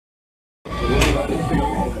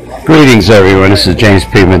Greetings, everyone. This is James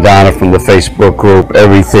P. Madonna from the Facebook group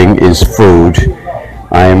Everything is Food.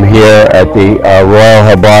 I am here at the Royal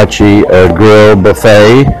Hibachi Grill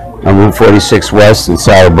Buffet on Route 46 West in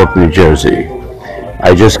Saddlebrook, New Jersey.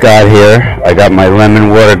 I just got here. I got my lemon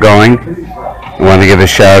water going. I want to give a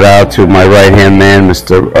shout out to my right-hand man,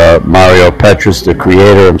 Mr. Mario Petrus, the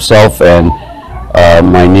creator himself, and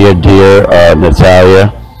my near dear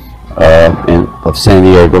Natalia of San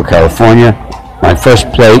Diego, California. My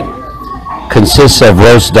first plate consists of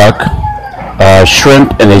roast duck,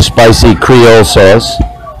 shrimp in a spicy Creole sauce,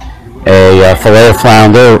 a filet of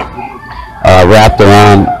flounder wrapped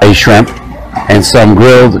around a shrimp, and some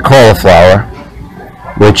grilled cauliflower,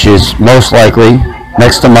 which is most likely,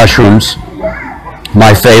 next to mushrooms,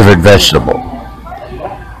 my favorite vegetable.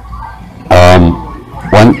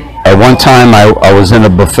 At one time I was in a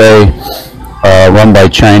buffet run by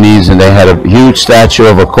Chinese, and they had a huge statue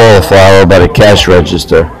of a cauliflower by the cash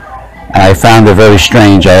register. And I found it very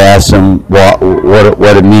strange. I asked them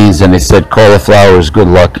what it means, and they said cauliflower is good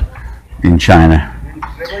luck in China.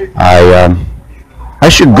 I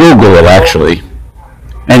should Google it, actually.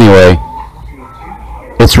 Anyway,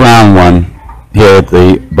 it's round one here at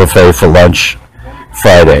the buffet for lunch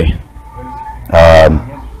Friday, the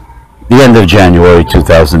end of January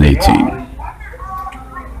 2018.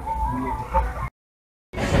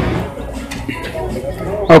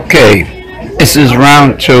 Okay, this is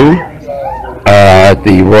round two at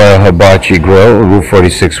the Royal Hibachi Grill, Route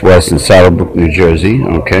 46 West in Saddlebrook, New Jersey.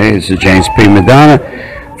 Okay, this is James P. Madonna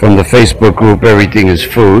from the Facebook group Everything is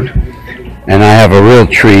Food, and I have a real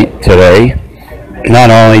treat today. Not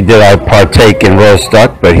only did I partake in roast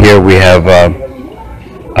duck, but here we have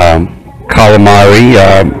calamari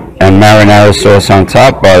and marinara sauce on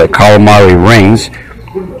top, the calamari rings.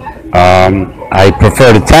 I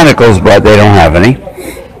prefer the tentacles, but they don't have any.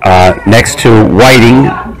 Next to whiting,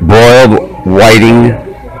 broiled whiting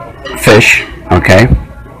fish, okay?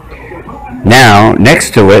 Now,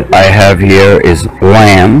 next to it, I have here is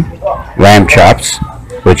lamb chops,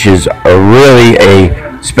 which is really a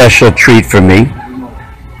special treat for me.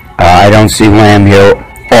 I don't see lamb here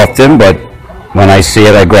often, but when I see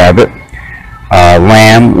it, I grab it.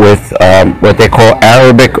 Lamb with what they call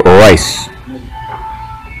Arabic rice.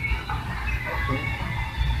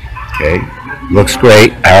 Okay. Looks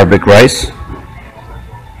great, Arabic rice.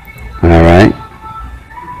 All right.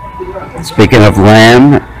 Speaking of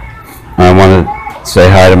lamb, I want to say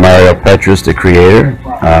hi to Mario Petrus, the creator.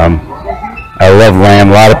 I love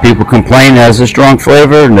lamb. A lot of people complain it has a strong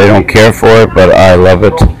flavor and they don't care for it, but I love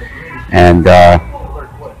it. And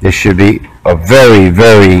this should be a very,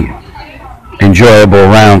 very enjoyable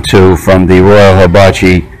round two from the Royal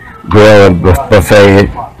Hibachi Grill and Buffet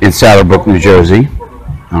in Saddlebrook, New Jersey.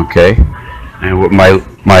 Okay. And with my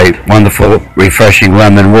wonderful, refreshing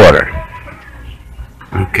lemon water.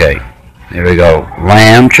 Okay, there we go.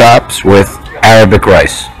 Lamb chops with Arabic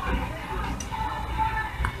rice.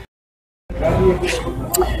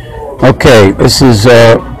 Okay, this is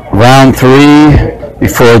round three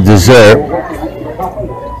before dessert,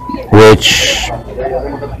 which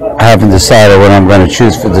I haven't decided what I'm going to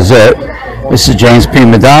choose for dessert. This is James P.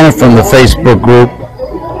 Madonna from the Facebook group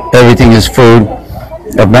Everything is Food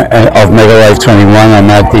of Mega Life 21. I'm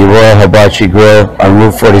at the Royal Hibachi Grill on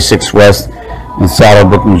Route 46 West in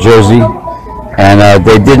Saddlebrook, New Jersey. And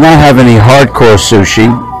they did not have any hardcore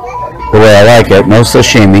sushi, the way I like it, no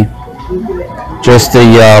sashimi. Just the,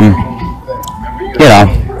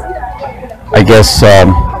 I guess,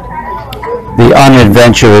 the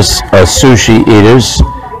unadventurous sushi eaters.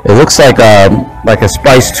 It looks like a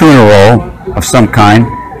spiced tuna roll of some kind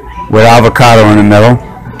with avocado in the middle.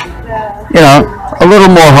 You know, a little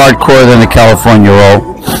more hardcore than the California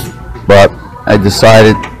roll, but I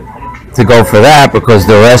decided to go for that because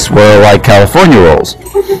the rest were like California rolls.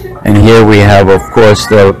 And here we have, of course,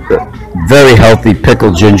 the very healthy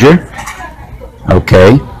pickled ginger.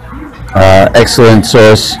 Okay, excellent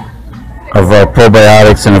source of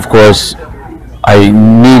probiotics, and of course, I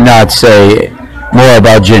need not say more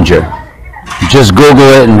about ginger. Just Google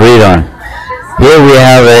it and read on. Here we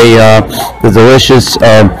have the delicious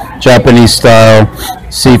Japanese-style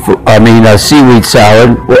seaweed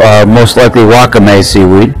salad, most likely wakame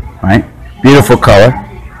seaweed, right? Beautiful color,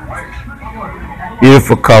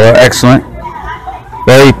 excellent,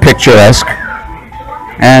 very picturesque,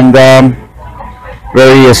 and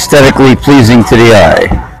very aesthetically pleasing to the eye,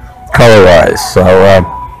 color-wise. So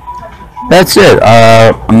that's it.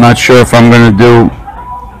 I'm not sure if I'm going to do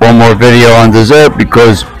one more video on dessert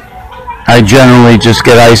because I generally just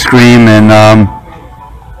get ice cream, and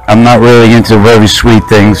I'm not really into very sweet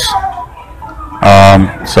things.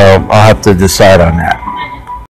 So I'll have to decide on that.